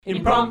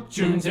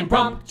Impromptunes,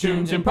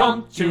 impromptunes,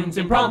 impromptunes,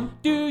 impromptu.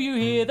 Do you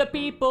hear the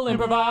people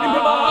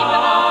improvising?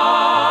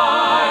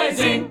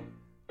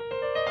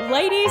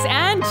 Ladies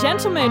and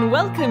gentlemen,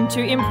 welcome to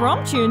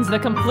Impromptunes, the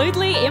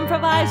completely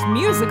improvised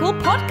musical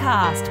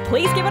podcast.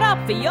 Please give it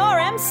up for your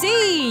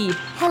MC.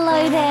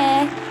 Hello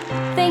there.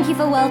 Thank you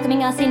for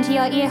welcoming us into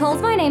your ear holes.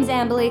 My name's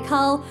Amberly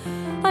Cole.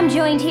 I'm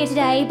joined here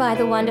today by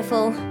the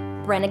wonderful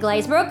Brenna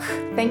Glazebrook.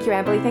 Thank you,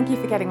 Amberly. Thank you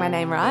for getting my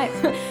name right.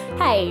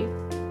 Hey,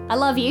 I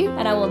love you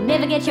and I will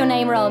never get your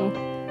name wrong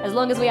as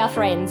long as we are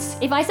friends.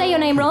 If I say your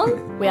name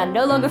wrong, we are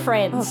no longer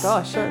friends. Oh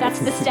gosh, sure. That's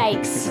the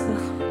stakes.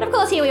 And of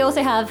course here we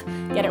also have,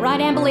 get it right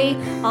Amberly,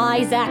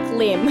 Isaac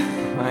Lim.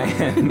 Hi,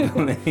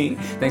 Emily.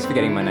 Thanks for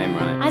getting my name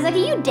right. Isaac, are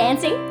you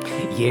dancing?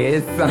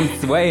 Yes, I'm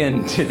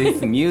swaying to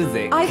this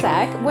music.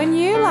 Isaac, when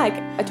you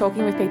are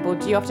talking with people,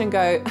 do you often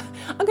go,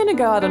 I'm going to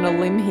go out on a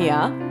limb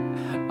here?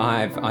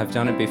 I've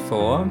done it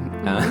before.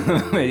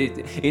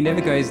 It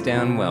never goes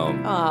down well.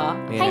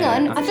 Hang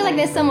on, I feel like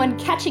there's someone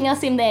catching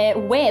us in their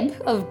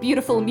web of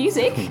beautiful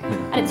music,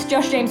 and it's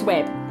Josh James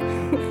Webb,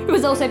 who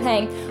is also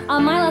playing.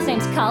 My last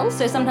name's Cull,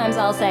 so sometimes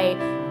I'll say,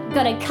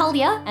 gonna cull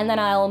ya, and then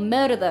I'll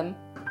murder them.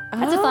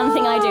 That's a fun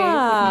thing I do with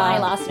my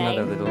last name.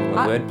 Another little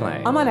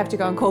wordplay. I might have to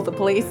go and call the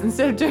police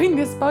instead of doing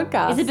this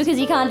podcast. Is it because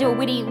you can't do a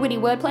witty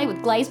wordplay with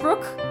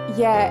Glazebrook?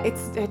 Yeah,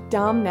 it's a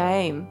dumb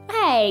name.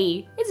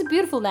 Hey, it's a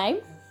beautiful name.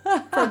 For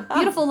a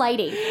beautiful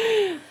lady.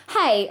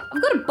 Hey,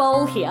 I've got a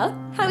bowl here.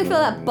 How do we feel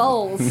about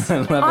bowls?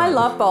 I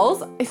love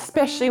bowls,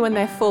 especially when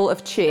they're full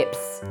of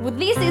chips. Well,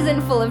 this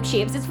isn't full of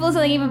chips. It's full of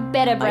something even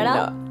better,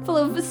 Brenna. Full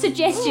of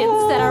suggestions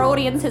that our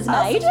audience has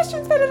made.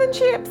 Suggestions better than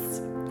chips.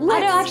 I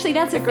know, actually,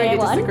 that's a fair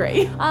one.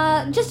 Disagree.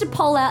 Just a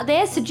poll out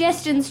there.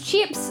 Suggestions,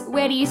 chips,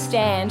 where do you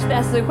stand?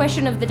 That's the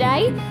question of the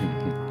day.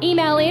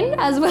 Email in,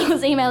 as well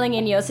as emailing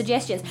in your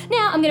suggestions.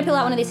 Now, I'm going to pull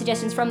out one of these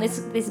suggestions from this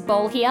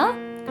bowl here.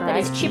 That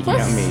is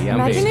chipless. Yummy.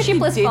 Imagine if you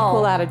Chipless did bowl.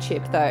 pull out a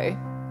chip, though.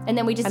 And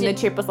then we just And did...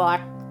 the chip was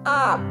like,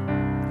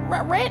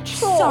 rich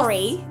sauce.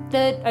 Sorry.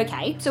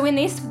 Okay, so in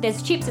this,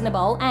 there's chips in the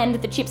bowl, and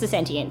the chips are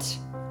sentient.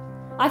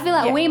 I feel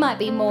like we might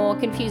be more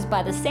confused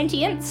by the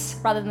sentience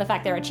rather than the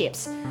fact there are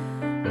chips.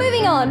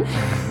 Moving on.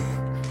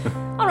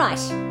 All right.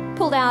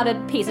 Pulled out a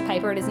piece of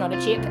paper. It is not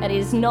a chip. It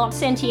is not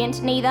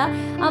sentient neither.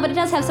 But it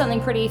does have something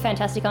pretty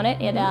fantastic on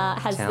it. It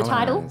has Tell the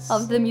title us.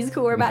 of the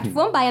musical we're about to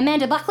perform by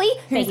Amanda Buckley.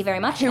 Thank you very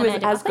much, Who is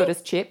Amanda as Buckley. good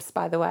as chips,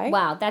 by the way.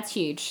 Wow, that's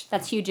huge.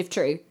 That's huge if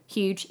true.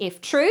 Huge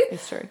if true.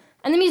 It's true.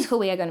 And the musical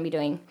we are going to be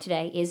doing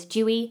today is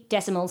Dewey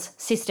Decimal's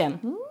System,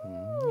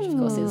 which of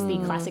course is the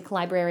classic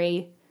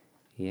library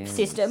Yes.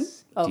 system.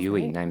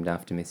 Dewey, named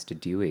after Mr.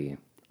 Dewey.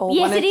 Or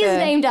Yes, one it of is the-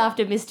 named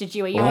after Mr.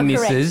 Dewey. You Or are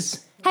correct.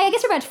 Mrs. Hey, I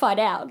guess we're about to find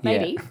out,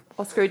 maybe. Yeah.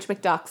 Or Scrooge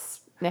McDuck's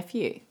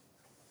nephew.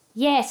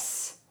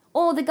 Yes.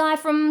 Or the guy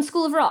from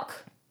School of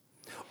Rock.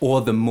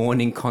 Or the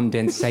morning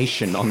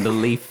condensation on the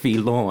leafy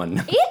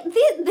lawn.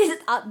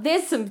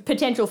 There's some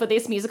potential for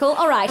this musical.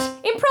 All right,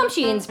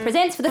 Impromptunes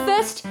presents for the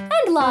first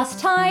and last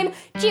time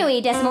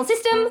Dewey Decimal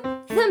System,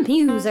 the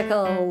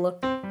musical.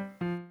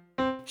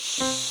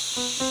 Shh.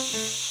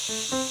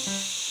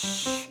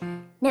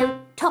 No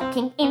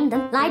talking in the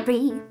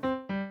library.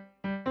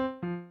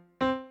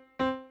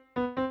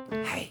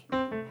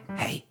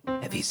 Hey,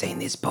 have you seen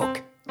this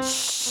book?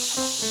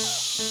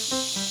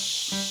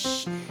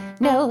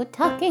 No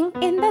talking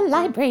in the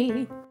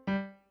library.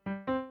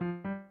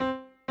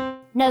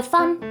 No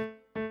fun.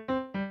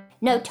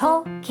 No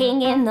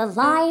talking in the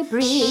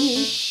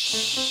library.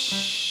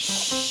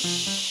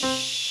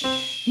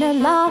 No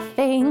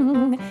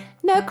laughing,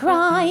 no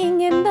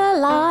crying in the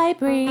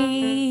library.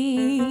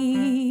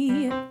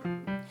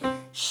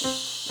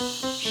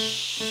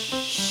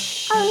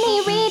 Only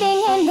reading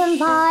in the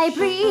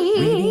library.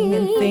 Reading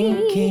and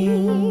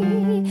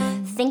thinking.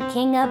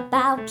 Thinking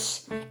about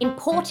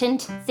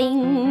important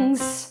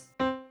things.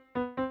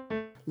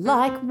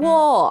 Like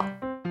war.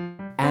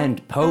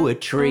 And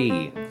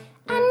poetry.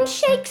 And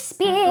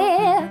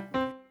Shakespeare.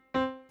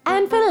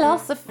 And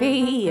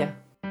philosophy.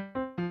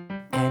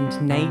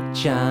 And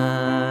nature.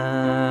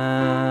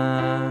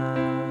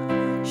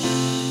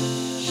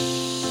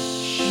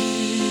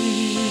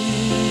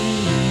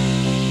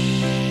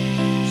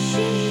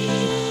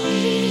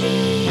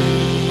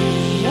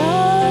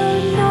 No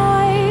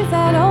noise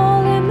at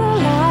all in the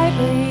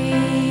library.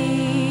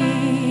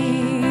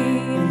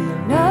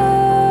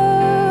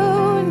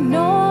 No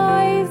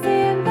noise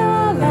in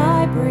the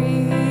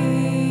library.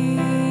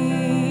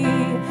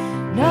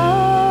 No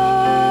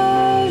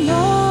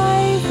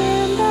noise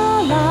in the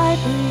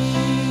library.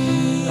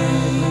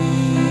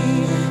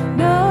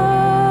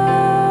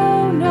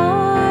 No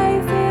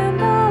noise in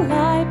the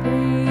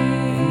library.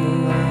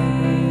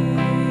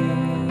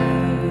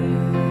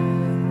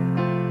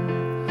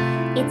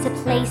 It's a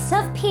place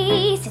of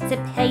peace, it's a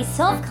place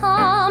of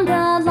calm,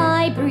 the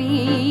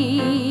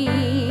library.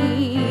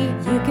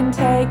 You can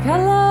take a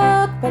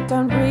look, but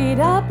don't read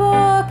a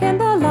book in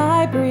the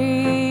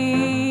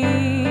library.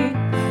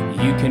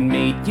 You can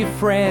meet your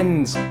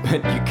friends,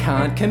 but you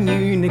can't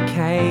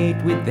communicate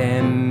with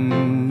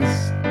them.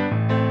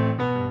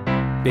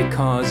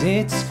 Because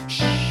it's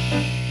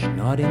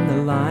not in the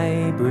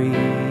library.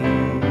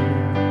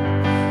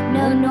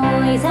 No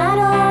noise at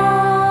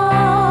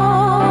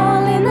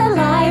all in the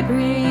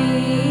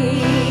library.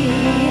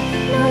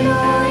 No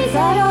noise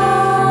at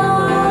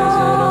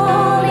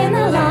all in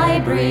the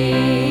library.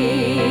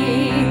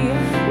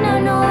 No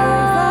noise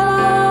at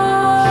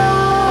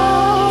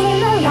all in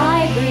the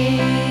library.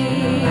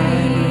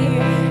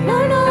 No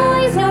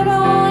noise, no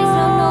noise,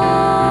 no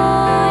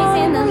noise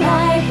in the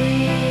library.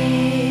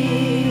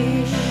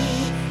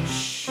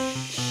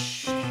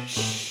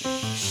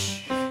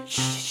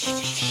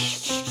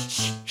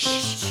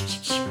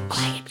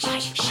 Quiet,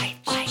 quiet, quiet,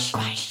 quiet,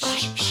 quiet,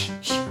 quiet.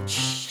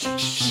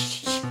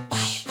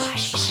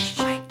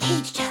 Quiet,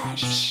 page turn,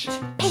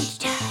 page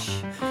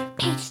turn,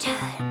 page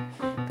turn,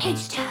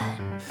 page turn.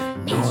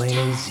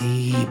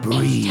 Noisy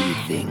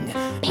breathing,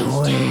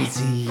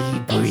 noisy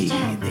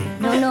breathing.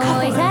 No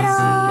noise at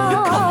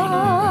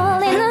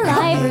all in the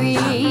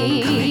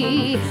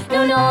library.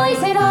 No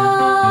noise at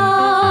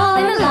all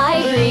in the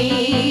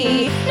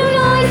library. No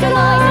noise, no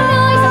noise, no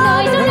noise, no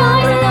noise, no noise, no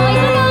noise, no noise,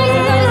 no noise, no noise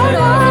in the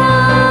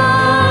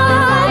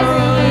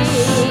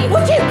library.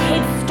 Would you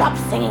kids stop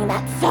singing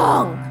that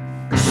song?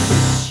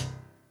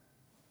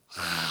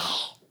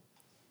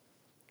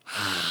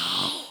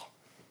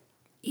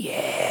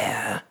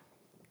 Yeah.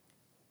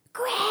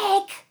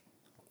 Greg,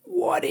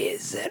 What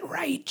is it,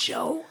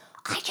 Rachel?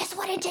 I just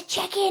wanted to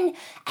check in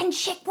and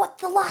check what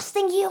the last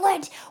thing you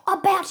learned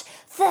about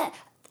the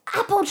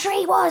apple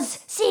tree was,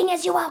 seeing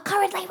as you are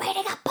currently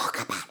reading a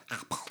book about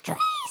apple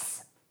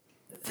trees.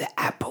 The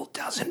apple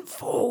doesn't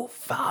fall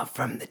far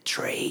from the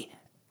tree,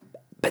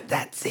 but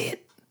that's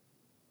it.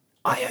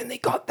 I only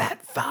got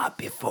that far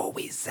before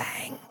we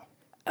sang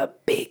a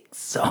big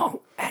song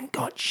and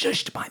got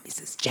shushed by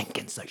Mrs.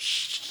 Jenkins, so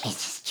shh.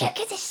 Mrs.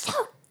 Jenkins is so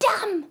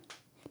dumb.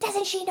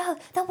 Doesn't she know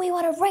that we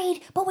want to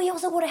read, but we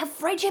also want to have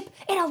friendship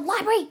in a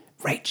library?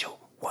 Rachel,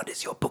 what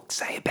does your book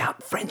say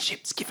about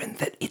friendships, given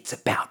that it's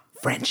about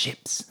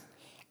friendships?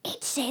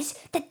 It says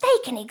that they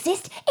can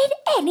exist in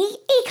any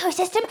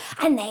ecosystem,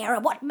 and they are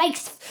what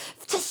makes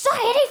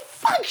society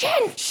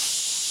function.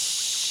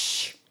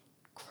 Shh.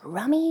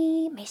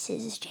 Crummy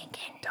Mrs.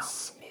 Jenkins. Dumb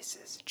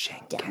Mrs.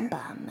 Jenkins. Dumb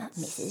bum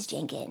Mrs.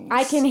 Jenkins.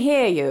 I can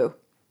hear you.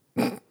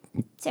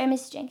 Sorry,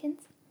 Mrs.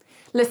 Jenkins.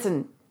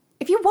 Listen,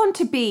 if you want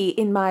to be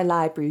in my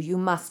library, you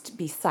must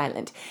be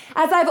silent.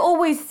 As I've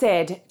always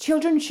said,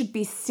 children should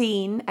be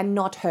seen and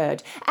not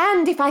heard.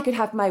 And if I could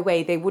have my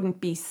way, they wouldn't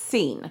be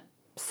seen.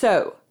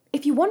 So,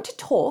 if you want to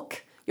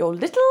talk, your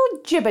little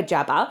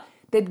jibber-jabber,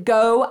 then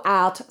go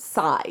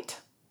outside.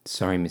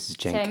 Sorry, Mrs.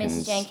 Jenkins. Sorry,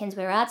 Mrs. Jenkins,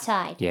 we're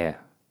outside. Yeah,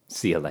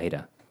 see you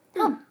later.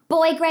 Oh,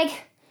 boy, Greg.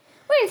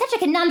 We're in such a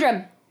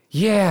conundrum.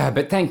 Yeah,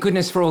 but thank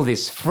goodness for all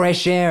this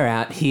fresh air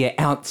out here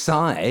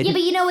outside. Yeah,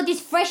 but you know what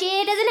this fresh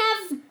air doesn't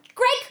have,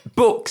 Greg?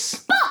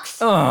 Books. Books!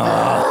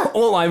 Oh,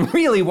 all I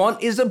really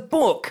want is a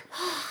book.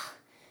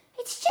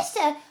 It's just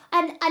an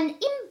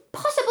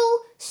impossible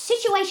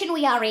situation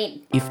we are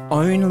in. If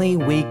only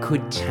we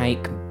could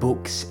take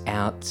books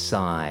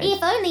outside.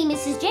 If only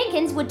Mrs.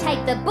 Jenkins would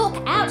take the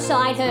book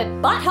outside her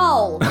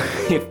butthole.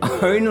 If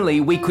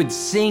only we could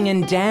sing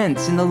and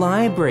dance in the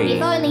library.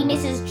 If only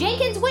Mrs.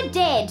 Jenkins were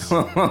dead.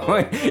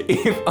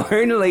 If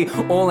only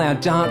all our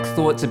dark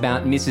thoughts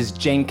about Mrs.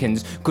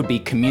 Jenkins could be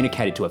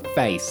communicated to a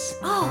face.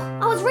 Oh,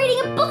 I was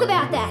reading a book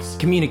about that.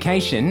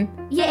 Communication?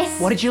 Yes.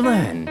 What did you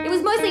learn? It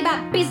was mostly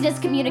about business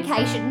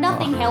communication,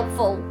 nothing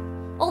helpful.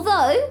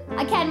 Although,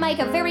 I can make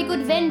a very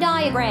good Venn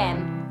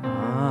diagram.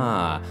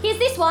 Ah, Here's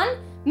this one.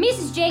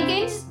 Mrs.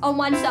 Jenkins on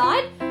one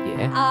side.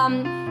 yeah.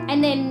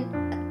 And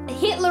then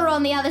Hitler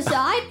on the other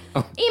side.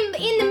 In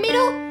the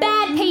middle,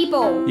 bad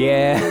people.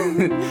 Yeah.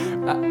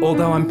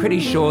 Although I'm pretty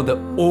sure that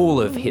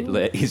all of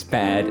Hitler is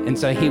bad, and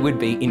so he would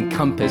be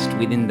encompassed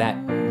within that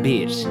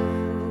bit.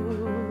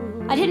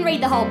 I didn't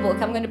read the whole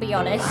book, I'm going to be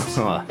honest.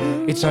 Oh,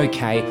 it's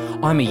okay.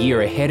 I'm a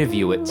year ahead of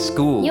you at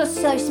school. You're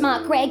so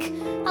smart, Greg.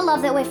 I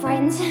love that we're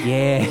friends.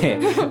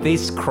 Yeah,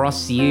 this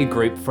cross-year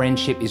group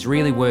friendship is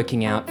really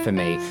working out for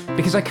me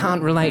because I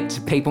can't relate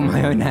to people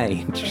my own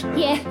age.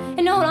 Yeah,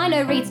 and no one I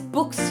know reads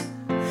books.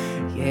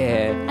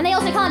 Yeah. And they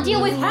also can't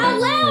deal with how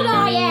loud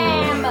I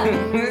am.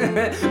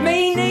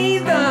 Me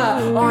neither!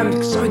 Oh,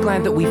 I'm so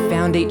glad that we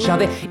found each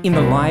other in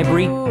the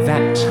library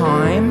that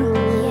time.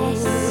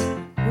 Yes.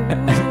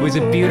 It was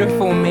a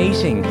beautiful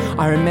meeting.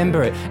 I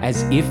remember it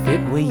as if it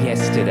were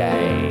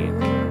yesterday.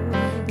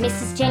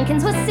 Mrs.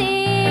 Jenkins was sick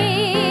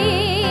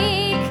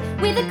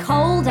with a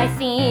cold, I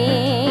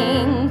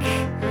think.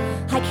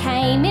 I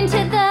came into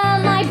the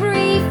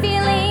library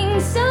feeling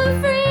so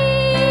free.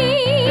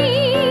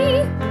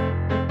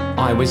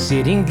 I was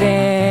sitting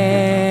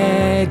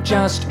there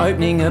just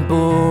opening a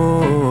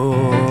book.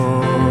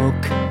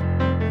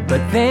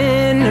 But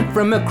then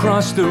from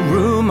across the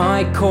room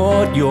I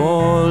caught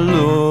your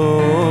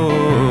look.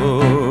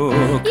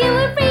 You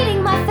were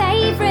reading my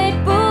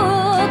favourite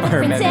book,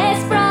 remember.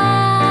 Princess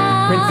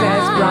Bride.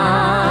 Princess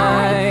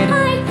Bride. I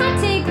had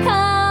to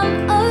come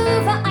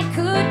over, I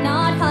could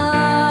not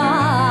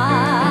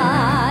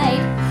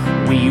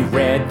hide. We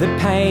read the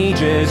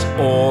pages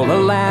all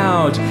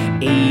aloud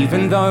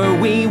even though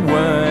we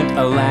weren't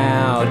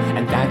allowed,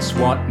 and that's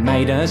what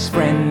made us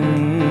friends.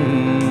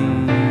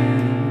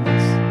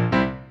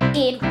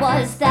 It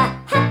was the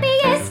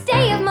happiest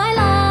day of my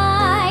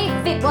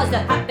life. It was the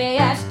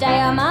happiest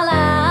day of my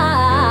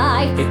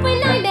life.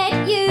 When I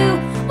met you,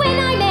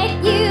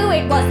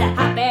 it was the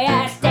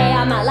happiest day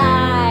of my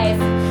life.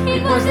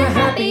 It was the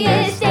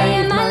happiest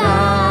day of my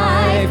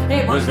life.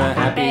 It was the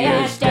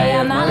happiest day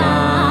of my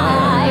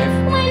life.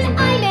 When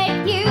I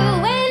met you,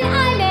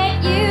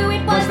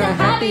 it was the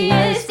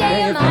happiest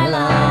day of my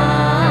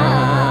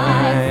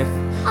life.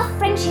 A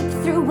friendship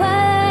through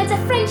words, a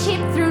friendship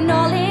through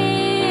knowledge.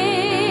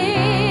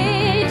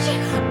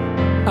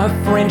 A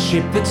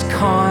friendship that's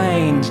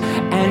kind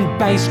and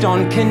based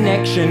on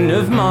connection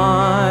of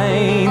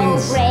minds. Oh,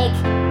 Greg,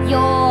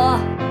 you're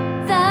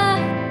the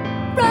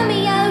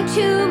Romeo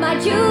to my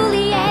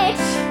Juliet.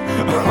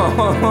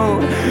 Oh,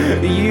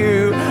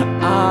 you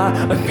are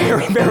a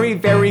very, very,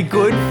 very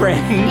good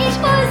friend. It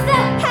was the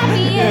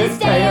happiest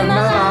day of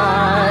my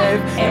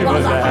life. It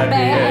was the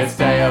happiest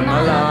day of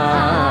my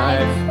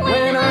life.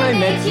 When I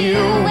met you,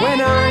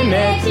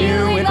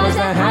 it was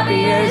the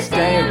happiest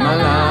day of my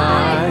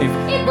life.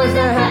 It was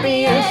the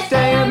happiest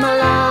day of my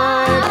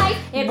life.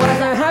 It was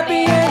the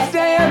happiest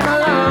day of my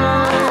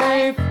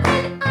life.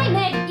 When I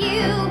met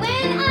you,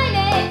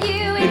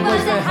 it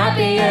was the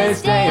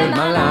happiest day of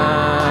my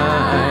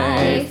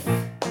life.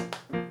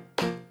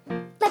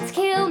 Let's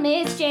kill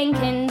Miss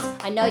Jenkins.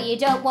 I know you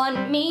don't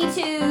want me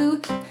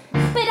to,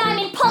 but I'm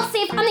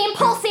impulsive, I'm the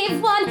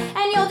impulsive one,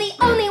 and you're the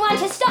only one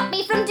to stop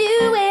me from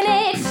doing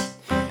it.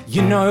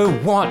 You know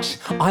what?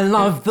 I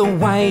love the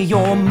way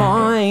your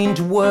mind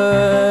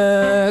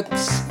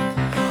works.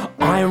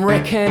 I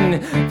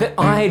reckon that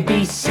I'd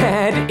be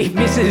sad if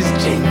Mrs.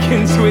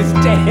 Jenkins was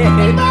dead.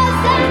 It was the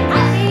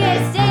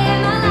happiest day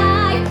of my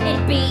life.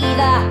 It'd be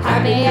the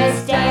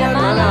happiest day of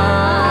my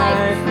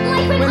life.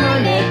 Like when I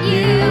met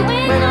you,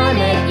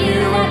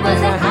 it was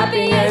the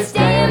happiest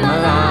day of my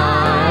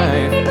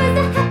life. It was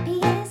the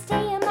happiest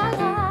day of my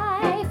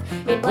life.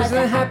 It was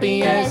the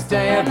happiest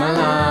day of my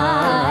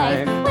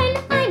life. When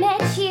I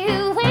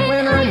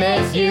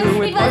met you,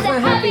 it was the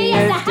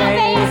happiest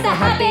day of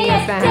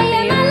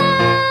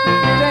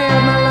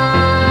my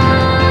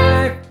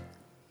life.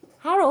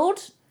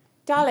 Harold,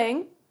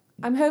 darling,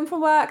 I'm home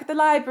from work at the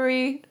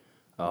library.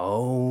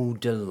 Oh,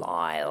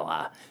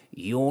 Delilah,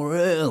 you're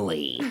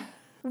early.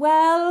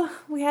 Well,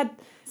 we had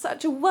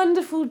such a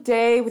wonderful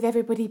day with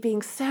everybody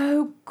being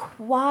so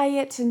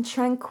quiet and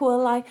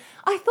tranquil. I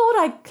thought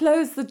I'd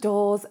close the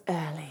doors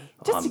early,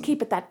 just to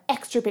keep it that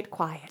extra bit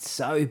quiet.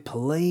 So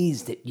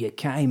pleased that you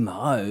came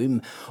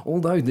home,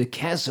 although the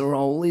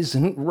casserole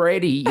isn't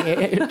ready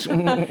yet.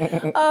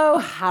 Oh,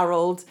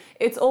 Harold,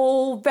 it's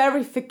all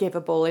very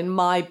forgivable in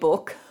my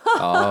book.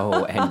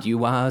 Oh, and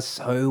you are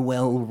so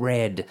well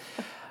read.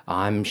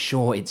 I'm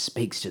sure it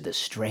speaks to the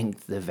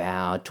strength of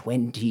our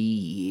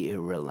 20-year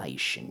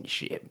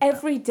relationship.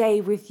 Every day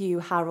with you,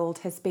 Harold,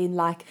 has been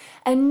like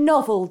a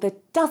novel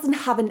that doesn't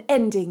have an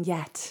ending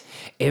yet.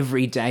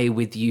 Every day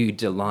with you,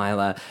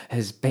 Delilah,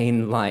 has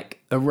been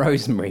like a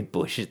rosemary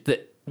bush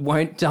that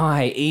won't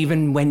die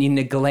even when you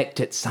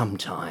neglect it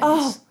sometimes.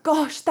 Oh,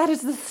 gosh, that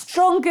is the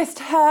strongest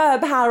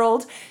herb,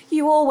 Harold.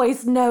 You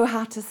always know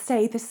how to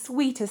say the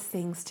sweetest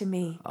things to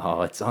me.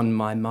 Oh, it's on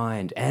my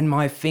mind and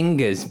my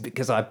fingers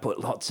because I put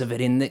lots of it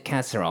in the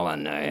casserole. I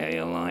know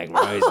you like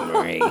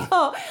rosemary.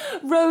 Oh,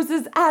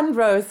 roses and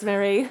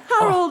rosemary.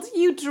 Harold,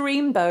 you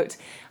dreamboat.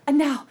 And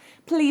now,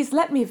 please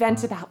let me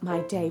vent about my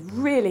day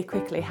really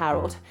quickly,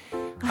 Harold.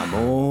 I'm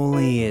all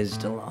ears,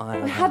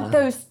 Delilah. I had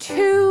those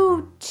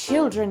 2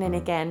 children in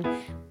again.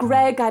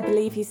 Greg, I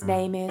believe his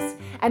name is,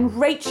 and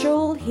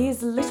Rachel,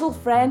 his little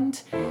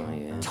friend. Oh,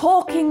 yeah.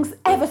 Talking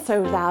ever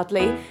so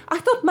loudly. I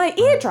thought my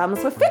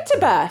eardrums were fit to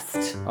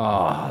burst.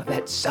 Oh,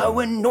 that's so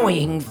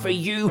annoying for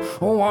you.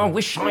 Oh, I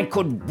wish I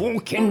could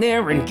walk in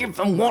there and give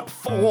them what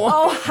for.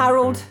 Oh,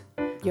 Harold,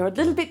 you're a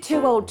little bit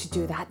too old to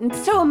do that, and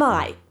so am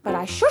I. But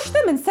I shushed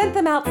them and sent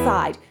them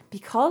outside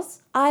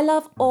because I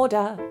love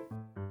order.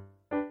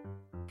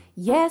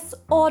 Yes,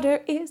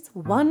 order is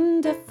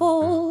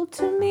wonderful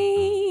to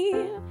me.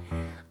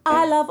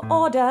 I love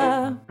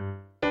order.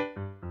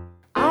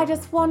 I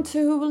just want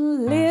to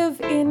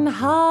live in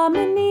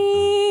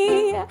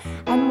harmony.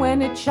 And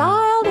when a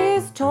child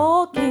is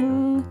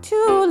talking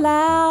too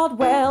loud,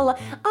 well,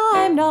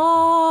 I'm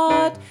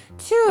not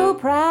too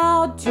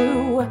proud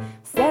to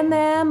send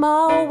them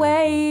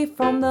away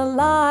from the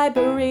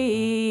library.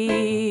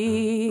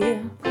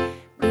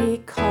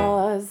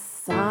 Because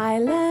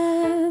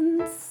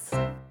silence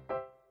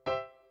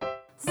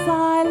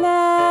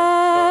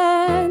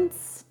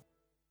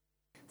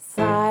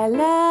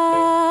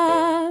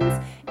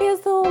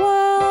is the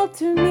world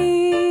to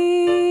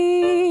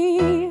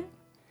me.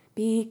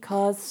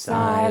 Because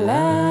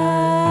silence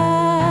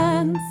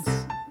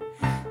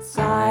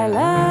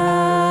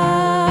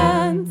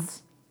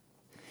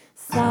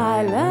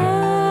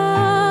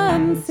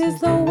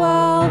is the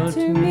world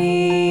to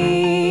me.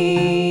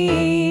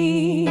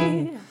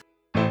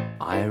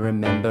 I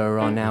remember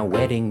on our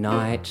wedding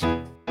night,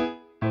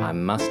 I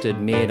must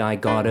admit I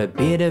got a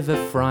bit of a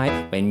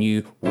fright when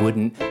you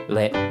wouldn't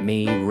let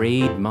me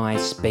read my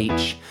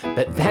speech.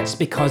 But that's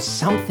because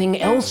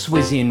something else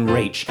was in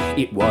reach.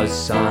 It was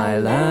silence.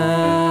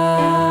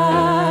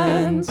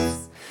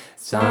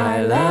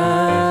 Silence.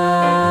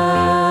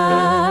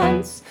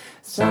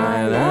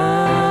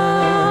 Silence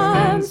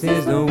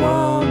is the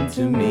one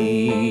to me.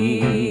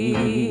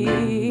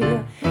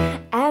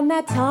 And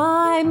that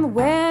time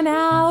when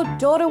our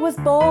daughter was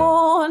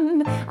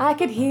born, I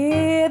could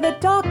hear the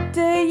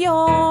doctor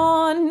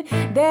yawn.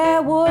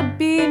 There would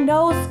be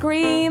no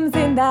screams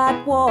in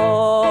that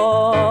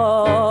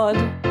ward.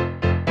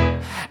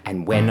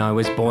 And when I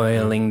was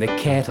boiling the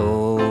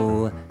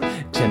kettle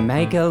to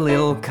make a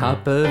little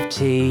cup of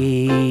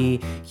tea,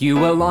 you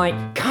were like,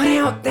 cut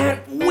out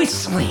that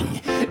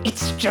whistling.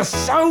 It's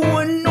just so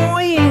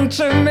annoying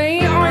to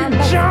me. I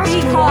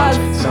just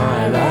want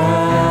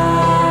silence.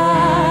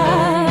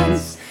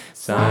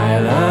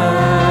 Silence.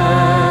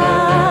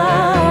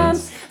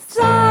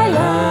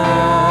 Silence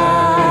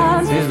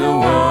is the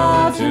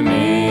word to me.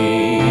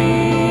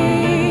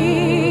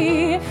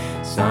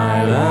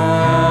 Silence.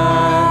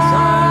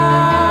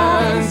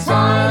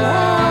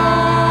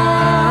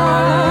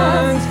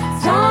 Silence.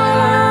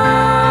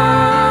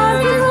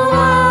 Silence is the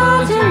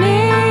word to me.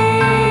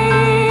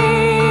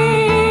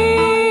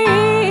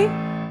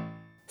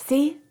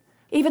 See?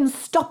 Even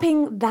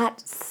stopping that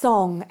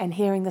song and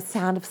hearing the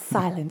sound of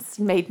silence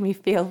made me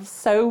feel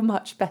so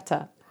much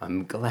better.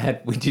 I'm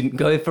glad we didn't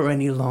go for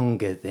any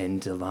longer then,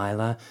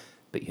 Delilah.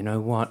 But you know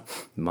what?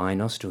 My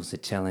nostrils are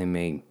telling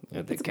me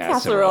the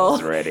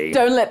casserole's ready.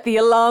 Don't let the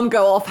alarm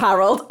go off,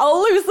 Harold.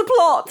 I'll lose the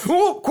plot.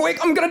 Oh, quick,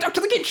 I'm going to duck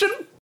to the kitchen.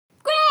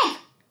 Greg!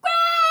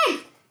 Greg!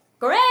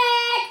 Greg!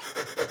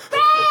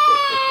 Greg!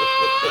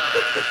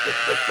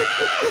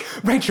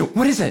 Rachel,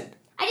 what is it?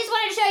 I just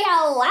wanted to show you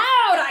how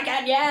loud I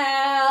can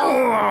yell.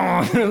 Oh,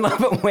 I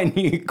love it when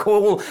you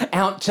call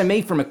out to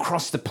me from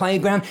across the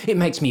playground. It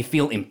makes me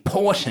feel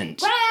important.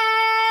 Greg!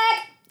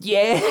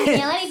 Yeah.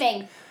 Yell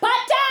anything.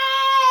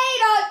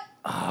 Potato!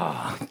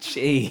 Oh,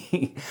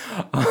 gee.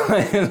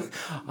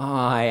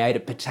 I ate a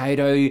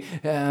potato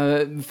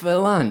for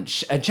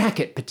lunch, a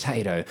jacket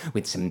potato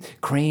with some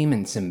cream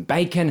and some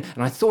bacon,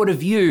 and I thought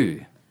of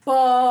you.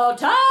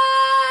 Potato!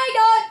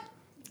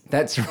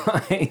 That's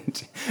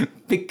right,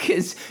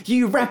 because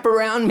you wrap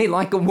around me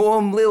like a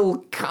warm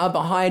little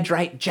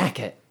carbohydrate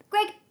jacket.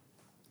 Greg,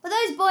 were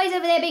those boys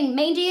over there being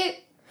mean to you?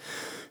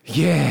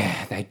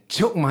 Yeah, they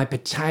took my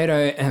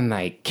potato and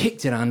they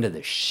kicked it under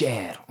the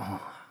shed. Oh,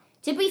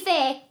 To be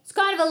fair, it's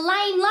kind of a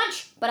lame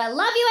lunch, but I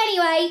love you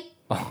anyway.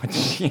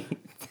 gee.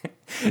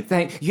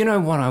 You know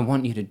what I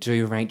want you to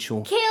do,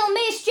 Rachel? Kill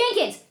Miss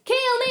Jenkins!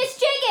 Kill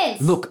Miss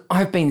Jenkins! Look,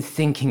 I've been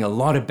thinking a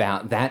lot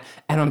about that,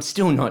 and I'm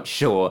still not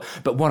sure.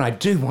 But what I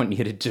do want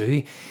you to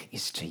do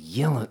is to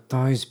yell at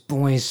those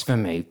boys for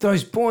me.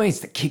 Those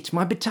boys that kicked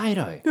my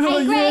potato.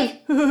 Hey, Greg,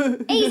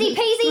 easy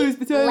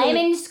peasy,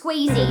 lemon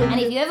squeezy. And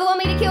if you ever want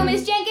me to kill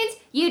Miss Jenkins,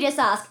 you just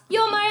ask.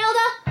 You're my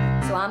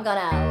elder, so I'm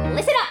gonna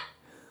listen up.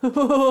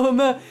 Oh,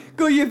 mate,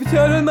 got your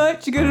potato,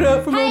 mate? You get it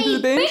out from under Hey,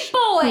 the bench?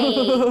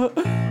 big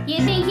boy! You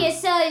think you're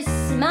so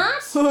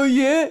smart? Oh,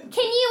 yeah?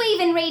 Can you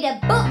even read a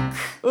book?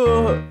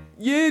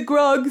 Yeah,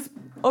 Grugs.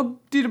 I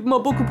did my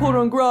book report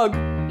on Grug.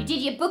 You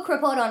did your book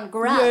report on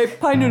Grug. Yeah,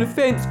 painted a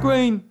fence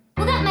green.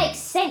 Well, that makes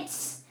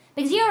sense,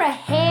 because you're a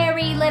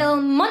hairy little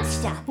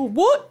monster. Oh,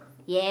 what?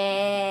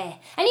 Yeah,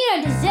 and you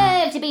don't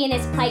deserve to be in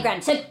this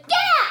playground, so get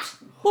out!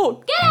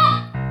 Oh, Get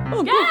out!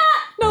 oh Get God. out!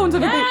 No one's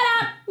ever Get been...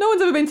 out! No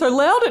one's ever been so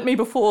loud at me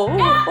before. Oh,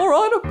 Ah! all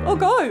right, I'll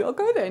go. I'll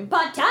go then.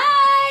 Potato!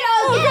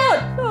 Oh, Get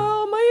out! God.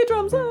 Oh, my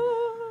eardrums.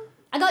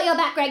 I got your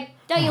back, Greg.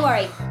 Don't you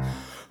worry.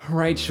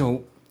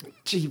 Rachel,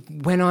 gee,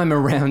 when I'm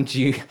around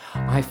you,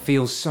 I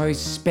feel so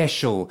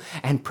special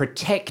and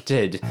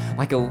protected,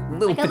 like a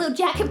little... Like a little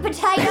jack of That's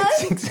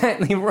potatoes.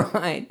 exactly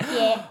right.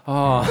 Yeah.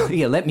 Oh,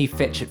 yeah, let me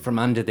fetch it from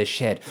under the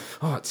shed.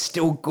 Oh, it's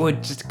still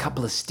good, just a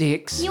couple of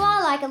sticks. You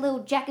are like a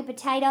little jack of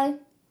potato.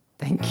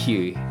 Thank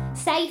you.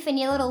 Safe in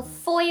your little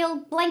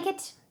foil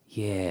blanket.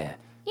 Yeah.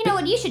 You know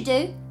what you should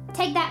do?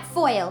 Take that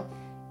foil,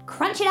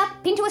 crunch it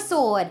up into a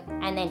sword,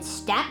 and then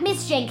stab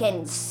Miss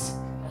Jenkins.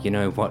 You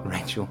know what,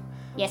 Rachel?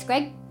 Yes,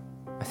 Greg?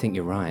 I think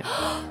you're right.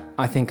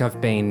 I think I've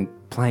been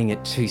playing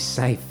it too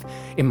safe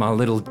in my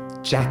little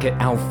jacket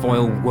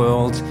alfoil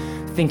world,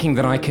 thinking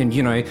that I can,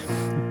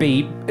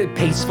 be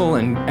peaceful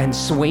and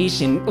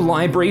sweet in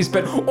libraries,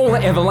 but all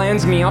that ever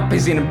lands me up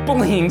is in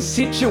bullying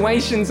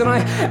situations, and I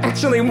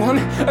actually want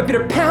a bit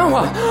of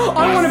power.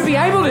 I want to be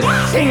able to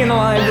sing in the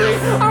library.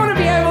 I want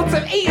to be able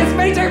to eat as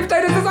many jacket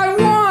potatoes as I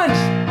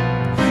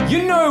want.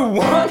 You know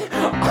what?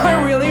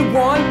 I really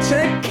want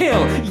to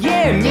kill.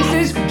 Yeah,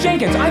 Mrs.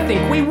 Jenkins, I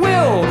think we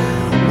will.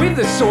 With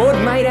a sword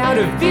made out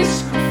of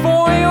this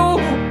foil.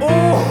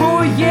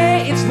 Oh, yeah,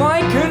 it's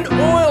like an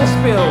oil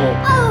spill.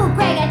 Oh,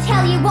 Greg, I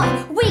tell you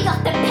what, we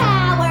got the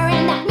power,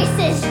 and that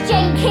Mrs.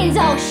 Jenkins,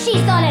 oh,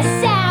 she's gonna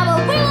sour.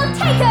 We'll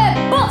take her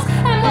box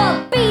and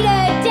we'll beat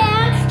her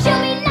down. She'll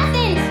be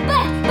nothing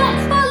but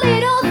a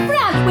little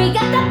frown. We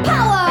got the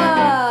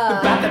power.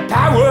 About the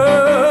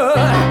power.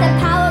 We got the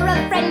power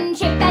of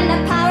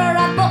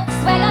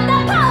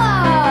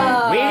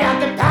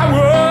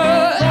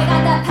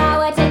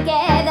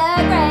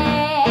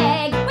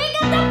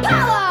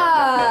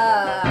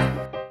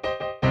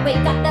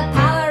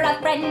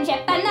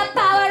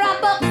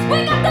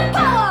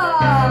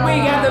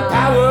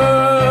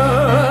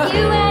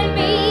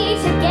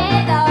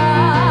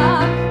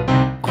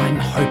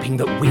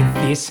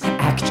this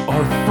act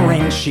of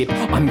friendship.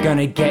 I'm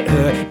gonna get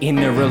her in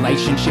a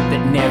relationship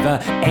that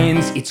never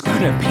ends. It's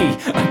gonna be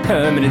a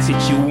permanent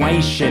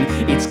situation.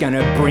 It's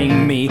gonna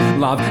bring me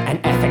love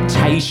and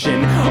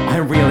affectation. I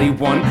really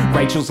want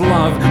Rachel's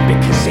love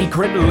because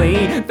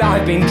secretly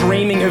I've been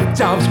dreaming of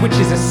doves, which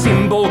is a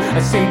symbol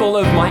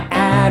of my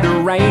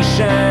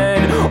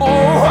adoration.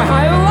 Oh,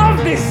 I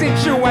love this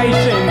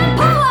situation.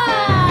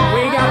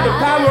 We got the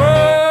power.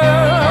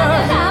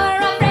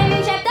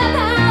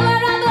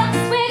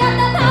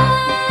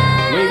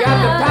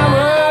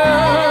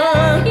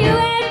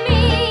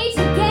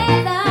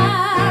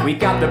 We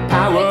got the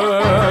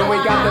power, we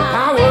got the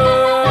power,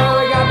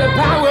 we got the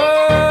power.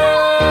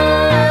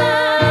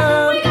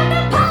 We got the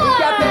power. We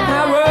got the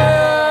power.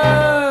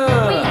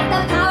 We got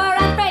the power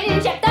of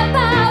friendship, the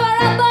power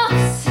of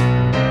books.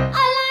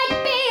 I like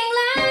being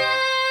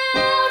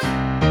loud.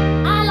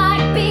 I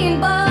like being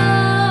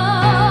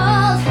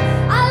bold.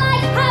 I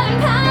like having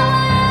power.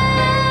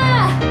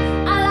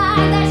 I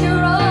like that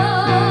you're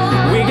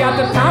old. We got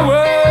the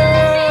power.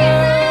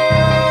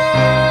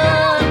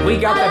 We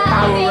got the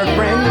power of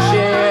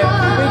friendship.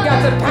 We got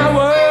the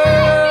power.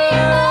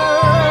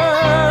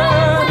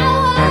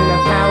 And the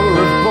power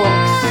of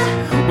books.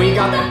 We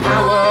got the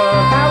power.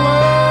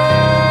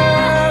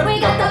 We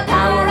got the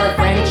power of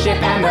friendship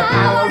And the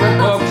power of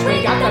books. We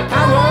got the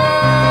power.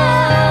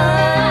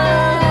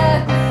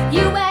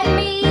 You and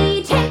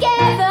me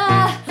together.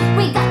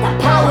 We got the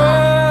power.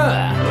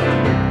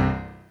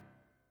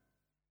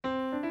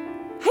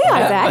 Hey,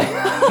 Isaac.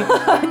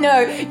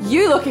 No,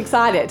 you look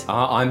excited.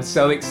 I'm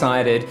so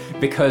excited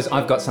because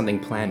I've got something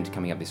planned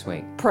coming up this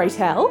week. Pray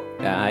tell.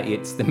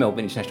 It's the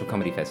Melbourne International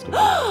Comedy Festival.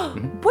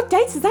 What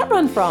dates does that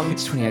run from?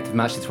 It's 28th of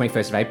March to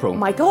 21st of April.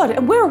 My God,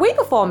 and where are we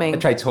performing?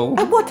 At Trades Hall.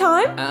 At what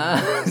time?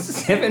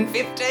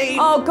 7:15.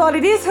 Oh God,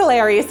 it is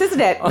hilarious, isn't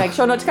it? Make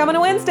sure not to come on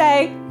a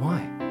Wednesday. Why?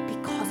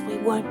 Because we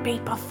won't be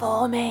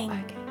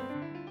performing.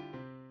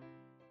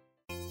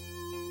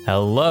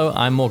 Hello,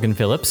 I'm Morgan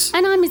Phillips.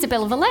 And I'm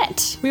Isabella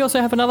Vallette. We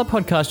also have another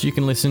podcast you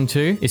can listen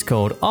to. It's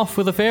called Off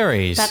with the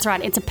Fairies. That's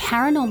right, it's a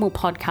paranormal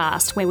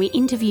podcast where we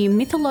interview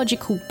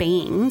mythological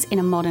beings in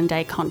a modern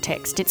day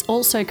context. It's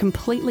also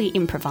completely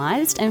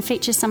improvised and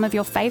features some of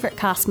your favourite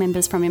cast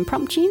members from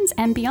Impromptunes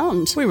and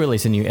beyond. We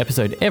release a new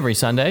episode every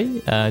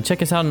Sunday.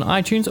 Check us out on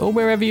iTunes or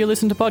wherever you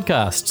listen to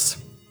podcasts.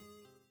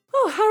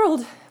 Oh,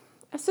 Harold,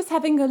 I was just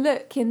having a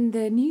look in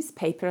the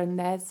newspaper and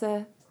there's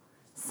a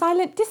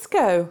silent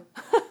disco.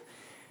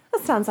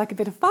 That sounds like a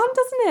bit of fun,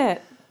 doesn't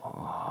it?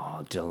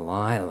 Oh,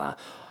 Delilah,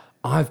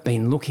 I've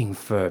been looking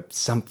for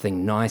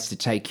something nice to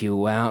take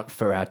you out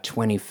for our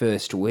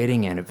 21st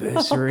wedding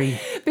anniversary.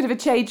 Bit of a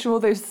change from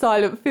all those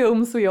silent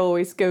films we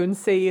always go and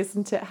see,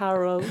 isn't it,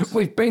 Harold?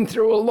 We've been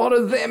through a lot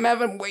of them,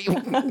 haven't we? In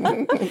fact,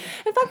 I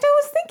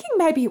was thinking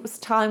maybe it was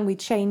time we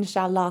changed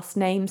our last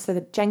name so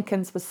that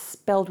Jenkins was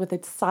spelled with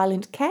a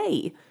silent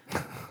K.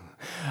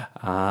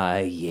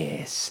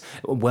 Yes.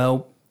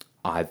 Well,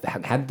 I've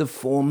had the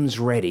forms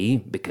ready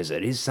because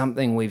it is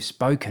something we've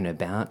spoken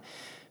about.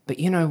 But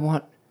you know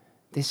what?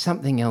 There's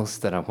something else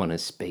that I want to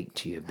speak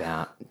to you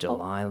about,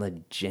 Delilah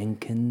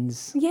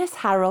Jenkins. Yes,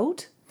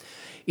 Harold.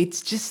 It's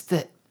just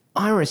that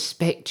I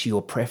respect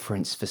your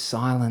preference for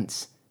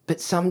silence, but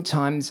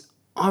sometimes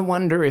I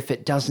wonder if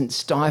it doesn't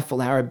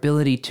stifle our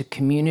ability to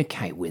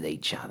communicate with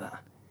each other.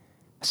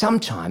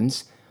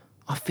 Sometimes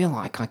I feel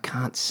like I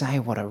can't say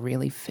what I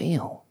really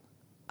feel.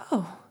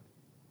 Oh,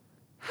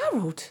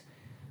 Harold,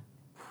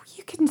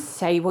 you can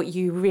say what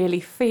you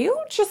really feel,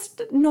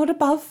 just not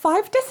above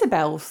 5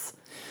 decibels.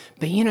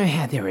 But you know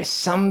how there are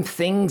some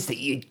things that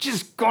you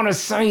just gotta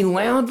say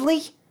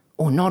loudly,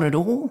 or not at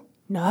all?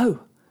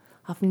 No,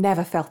 I've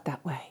never felt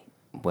that way.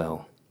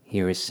 Well,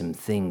 here are some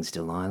things,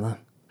 Delilah.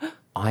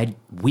 I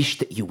wish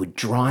that you would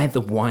dry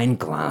the wine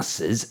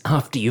glasses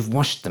after you've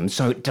washed them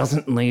so it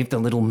doesn't leave the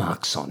little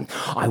marks on.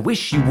 I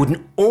wish you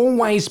wouldn't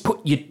always put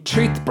your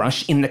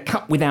toothbrush in the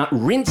cup without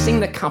rinsing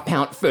the cup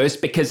out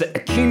first because it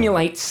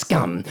accumulates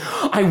scum.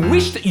 I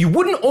wish that you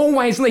wouldn't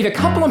always leave a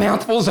couple of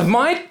mouthfuls of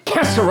my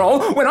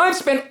casserole when I've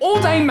spent all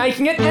day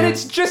making it and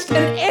it's just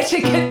an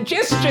etiquette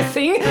gesture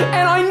thing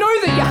and I know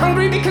that you're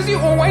hungry because you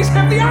always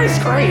have the ice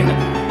cream.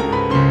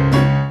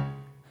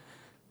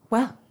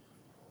 Well,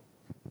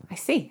 I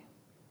see.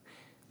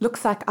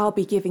 Looks like I'll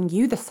be giving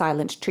you the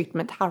silent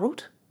treatment,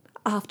 Harold,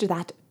 after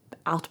that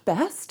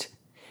outburst.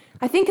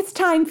 I think it's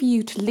time for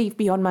you to leave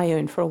me on my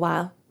own for a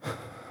while.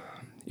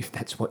 If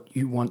that's what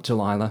you want,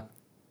 Delilah,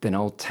 then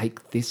I'll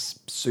take this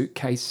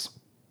suitcase,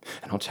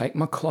 and I'll take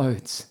my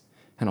clothes,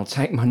 and I'll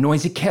take my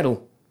noisy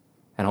kettle,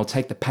 and I'll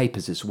take the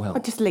papers as well.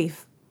 I'll just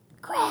leave.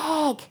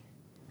 Greg!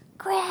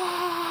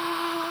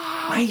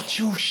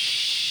 Rachel,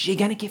 shh, you're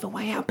going to give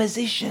away our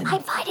position.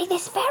 I'm finding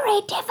this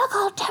very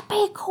difficult to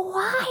be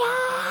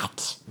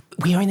quiet.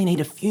 We only need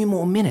a few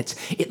more minutes.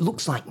 It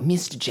looks like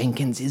Mr.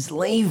 Jenkins is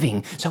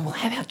leaving, so we'll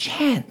have our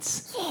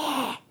chance.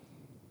 Yeah.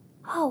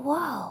 Oh,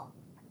 whoa.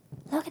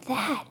 Look at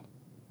that.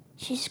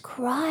 She's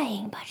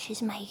crying, but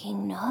she's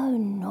making no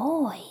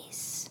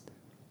noise.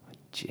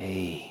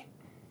 Gee,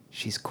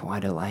 she's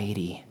quite a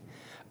lady.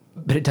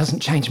 But it doesn't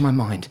change my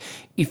mind.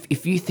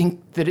 If you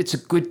think that it's a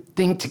good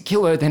thing to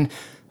kill her, then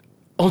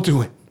I'll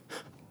do it.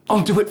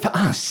 I'll do it for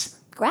us.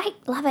 Great,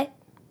 love it.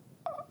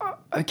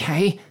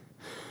 Okay.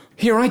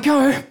 Here I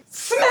go.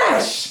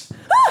 Smash!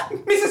 Ah!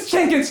 Mrs.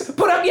 Jenkins,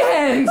 put up your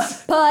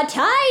hands!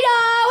 Potato,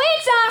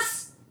 it's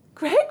us!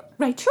 Greg?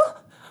 Rachel?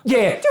 Yeah,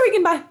 What are you doing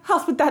in my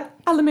house with that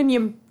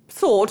aluminium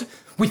sword?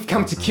 we've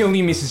come to kill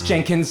you, Mrs.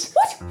 Jenkins.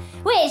 What?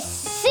 We're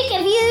sick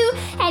of you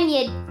and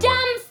your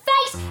dumb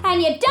face and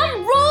your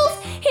dumb rules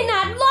in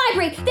that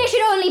library. There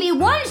should only be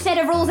one set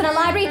of rules in a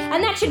library,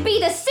 and that should be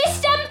the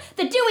system,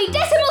 the Dewey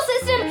Decimal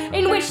System,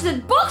 in which the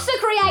books are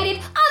created.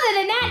 Other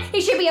than that,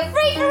 it should be a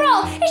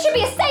free-for-all. It should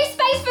be a safe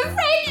space for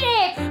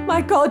friendship.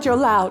 My God, you're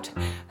loud.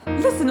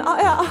 Listen,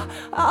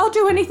 I'll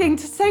do anything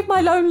to save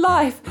my own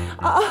life.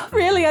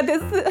 Really,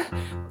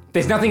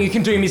 There's nothing you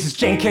can do, Mrs.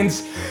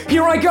 Jenkins.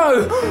 Here I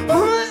go.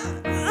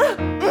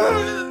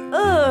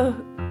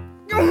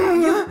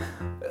 I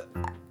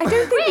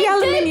don't think the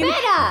aluminium. Do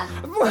better.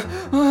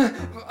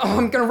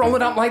 I'm gonna roll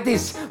it up like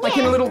this, like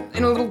in a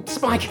little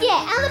spike.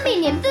 Yeah,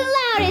 aluminium, the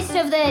loudest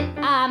of the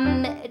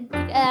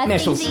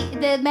Metals.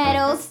 the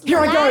metals. Here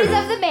I the go. loudest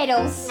of the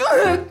metals.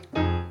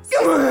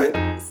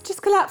 It's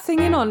just collapsing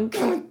in on.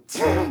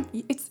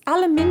 It's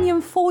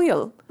aluminium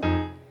foil.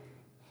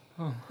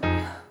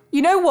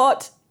 You know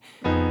what?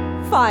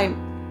 Fine.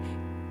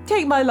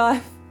 Take my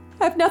life.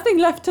 I have nothing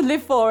left to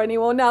live for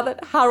anymore now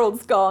that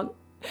Harold's gone.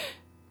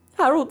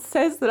 Harold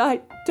says that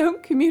I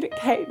don't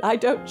communicate. I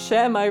don't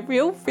share my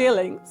real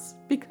feelings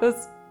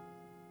because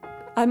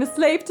I'm a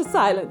slave to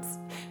silence.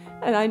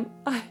 And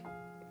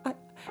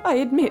I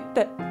admit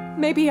that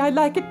maybe I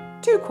like it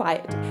too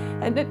quiet,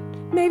 and that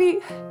maybe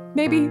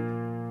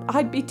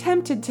I'd be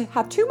tempted to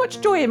have too much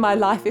joy in my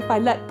life if I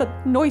let the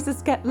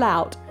noises get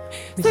loud.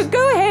 So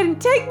go ahead and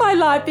take my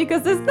life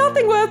because there's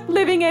nothing worth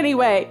living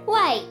anyway.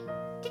 Wait,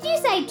 did you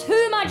say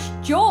too much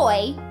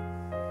joy?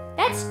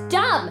 That's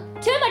dumb.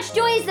 Too much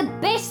joy is the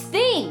best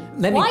thing.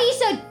 Let me- Why are you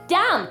so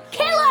dumb?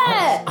 Kill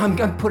her! I'm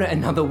gonna put it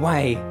another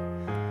way.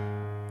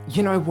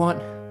 You know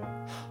what?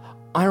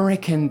 I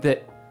reckon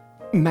that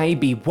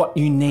maybe what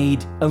you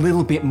need a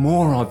little bit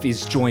more of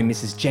is joy,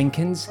 Mrs.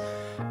 Jenkins.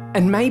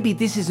 And maybe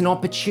this is an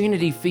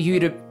opportunity for you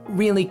to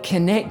really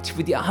connect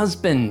with your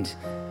husband.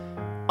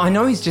 I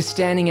know he's just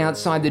standing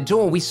outside the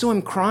door. We saw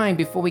him crying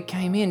before we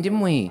came in,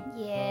 didn't we?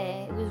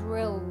 Yeah, it was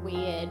real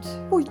weird.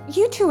 Well,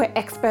 you two are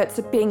experts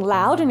at being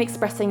loud and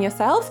expressing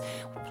yourselves.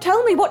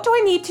 Tell me, what do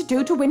I need to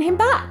do to win him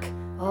back?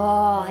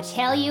 Oh, I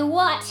tell you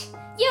what.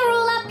 You're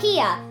all up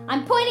here.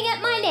 I'm pointing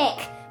at my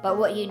neck. But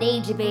what you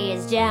need to be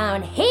is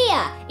down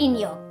here in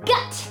your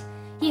gut.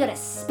 You gotta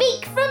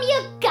speak from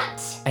your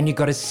gut. And you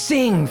gotta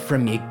sing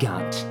from your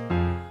gut.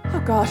 Oh,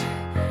 God.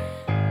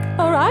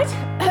 All right.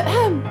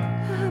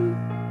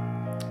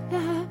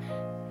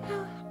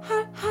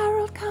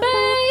 Harold, come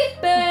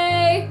back. Boo,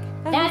 boo.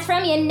 That's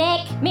from your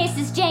neck,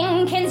 Mrs.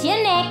 Jenkins,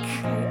 your neck.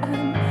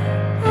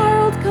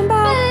 Harold, come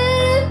back.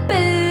 Boo,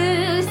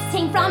 boo.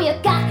 Sing from your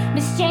gut,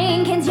 Miss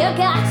Jenkins, your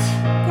gut.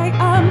 Okay,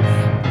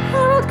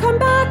 Harold, come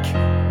back.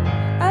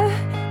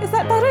 Is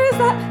that better? Is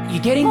that...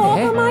 You're getting Oh,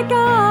 there. oh my Oh,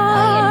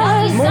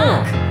 God. you know you More.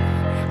 suck.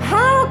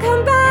 Harold,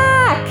 come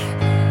back.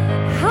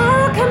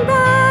 Harold, come back.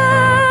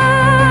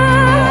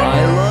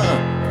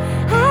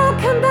 Harold,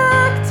 come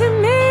back to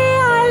me.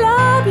 I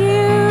love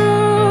you.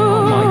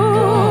 Oh my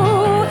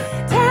God.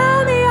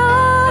 Tell me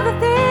all the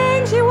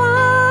things you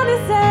want to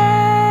say.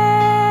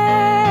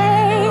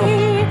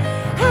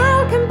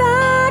 Harold, come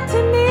back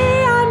to me.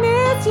 I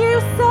miss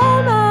you so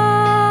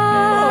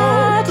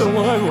much.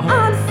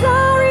 I'm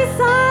sorry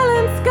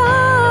silence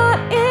got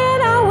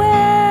in our way.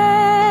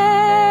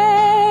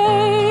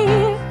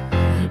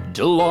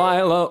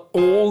 Delilah,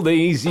 all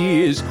these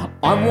years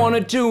I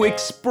wanted to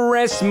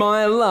express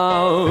my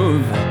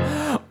love.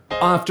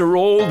 After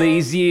all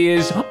these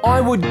years,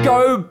 I would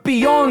go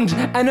beyond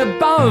and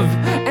above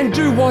and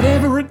do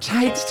whatever it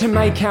takes to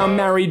make our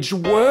marriage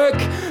work.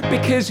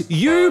 Because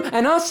you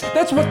and us,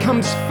 that's what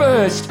comes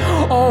first.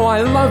 Oh,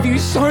 I love you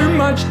so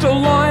much,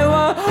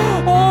 Delilah.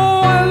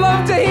 Oh, I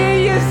love to hear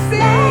you sing.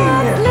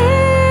 Let's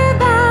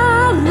live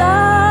our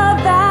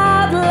love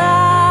out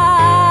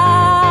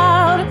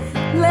loud.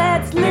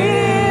 Let's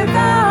live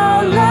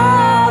our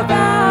love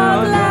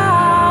out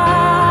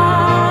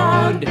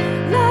loud.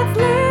 Let's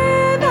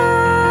live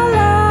our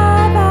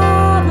love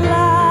out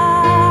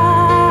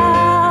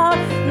loud.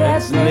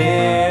 Let's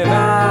Live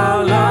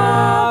our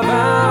love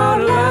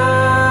out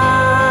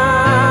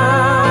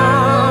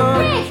loud.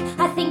 Rick,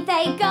 I think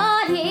they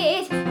got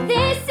it.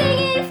 They're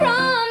singing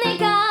from their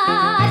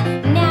gut.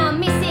 Now,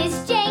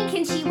 Mrs.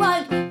 Jenkins, she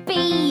won't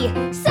be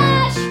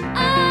such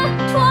a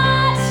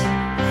twat.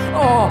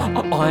 Oh,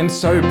 I'm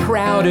so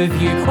proud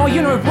of you. Oh,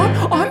 you know what?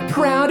 I'm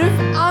proud of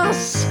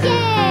us.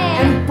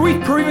 Yeah. And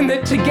we've proven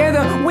that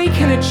together we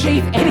can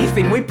achieve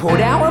anything we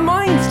put our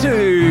minds to.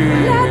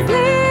 Let's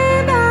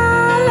live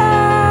our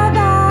love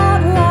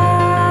out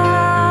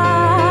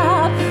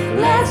loud.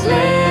 Let's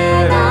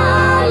live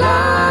our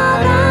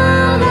love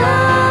out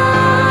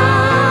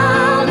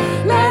loud.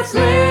 Let's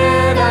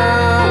live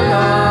our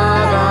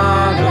love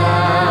out loud.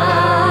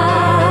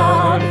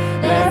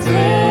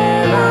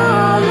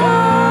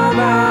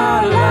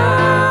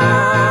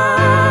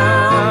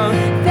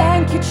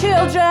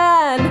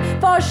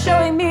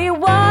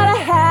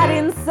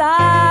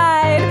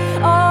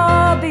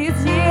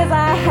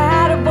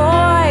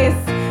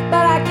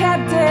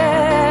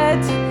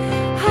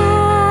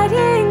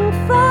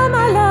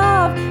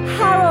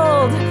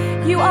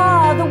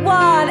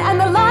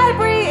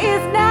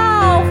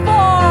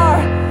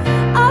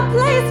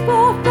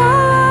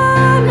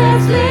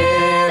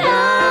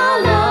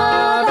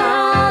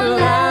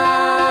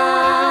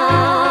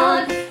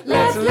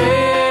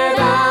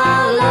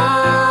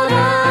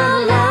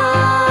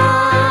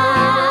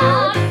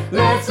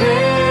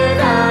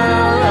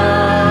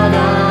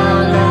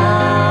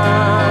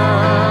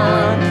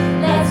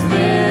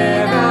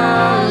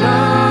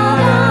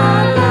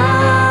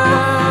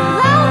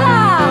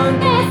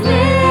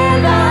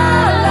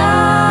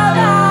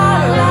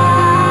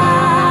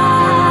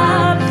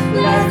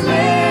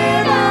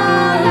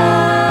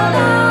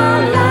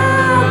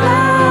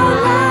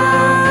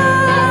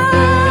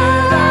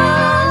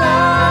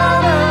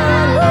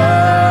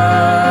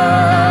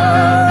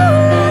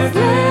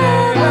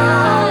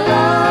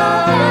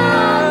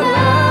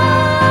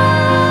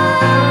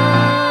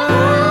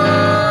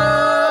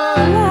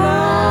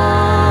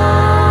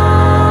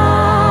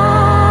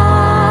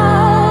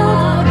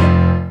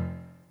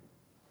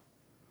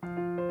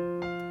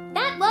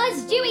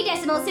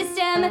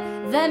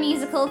 the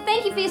musical.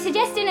 Thank you for your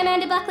suggestion,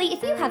 Amanda Buckley.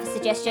 If you have a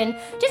suggestion,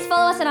 just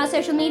follow us on our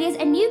social medias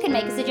and you can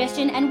make a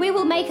suggestion and we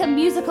will make a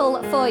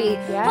musical for you.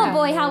 Yeah. Oh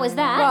boy, how was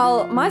that?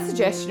 Well, my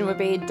suggestion would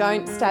be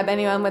don't stab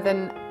anyone with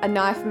a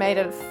knife made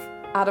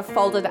out of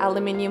folded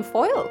aluminium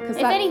foil. If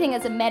anything,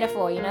 it's a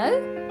metaphor, you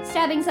know?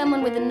 Stabbing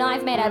someone with a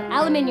knife made out of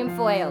aluminium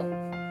foil.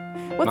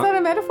 What's that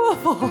a metaphor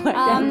for?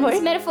 Again, It's please?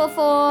 a metaphor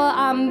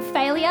for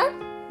failure.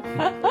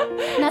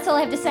 And that's all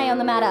I have to say on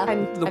the matter.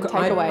 And Look,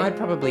 take away. I'd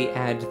probably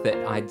add that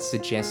I'd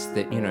suggest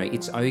that,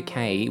 it's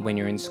okay when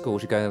you're in school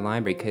to go to the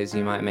library because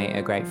you might meet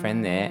a great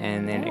friend there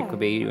and then it could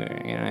be,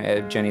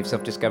 a journey of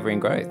self-discovery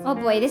and growth. Oh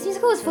boy, this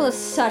musical is full of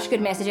such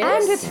good messages.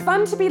 And it's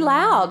fun to be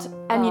loud.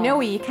 And you know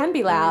where you can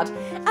be loud?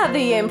 At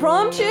the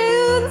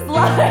Impromptus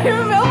Live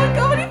Melbourne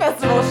Comedy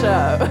Festival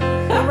show.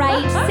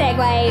 Great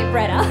segue,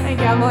 Bretta. Thank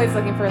you, I'm always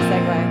looking for a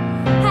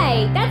segue.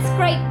 Hey, that's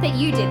great that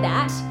you did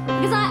that.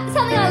 Because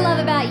something I love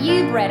about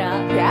you,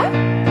 Bretta, Yeah?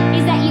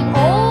 is that you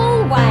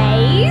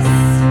always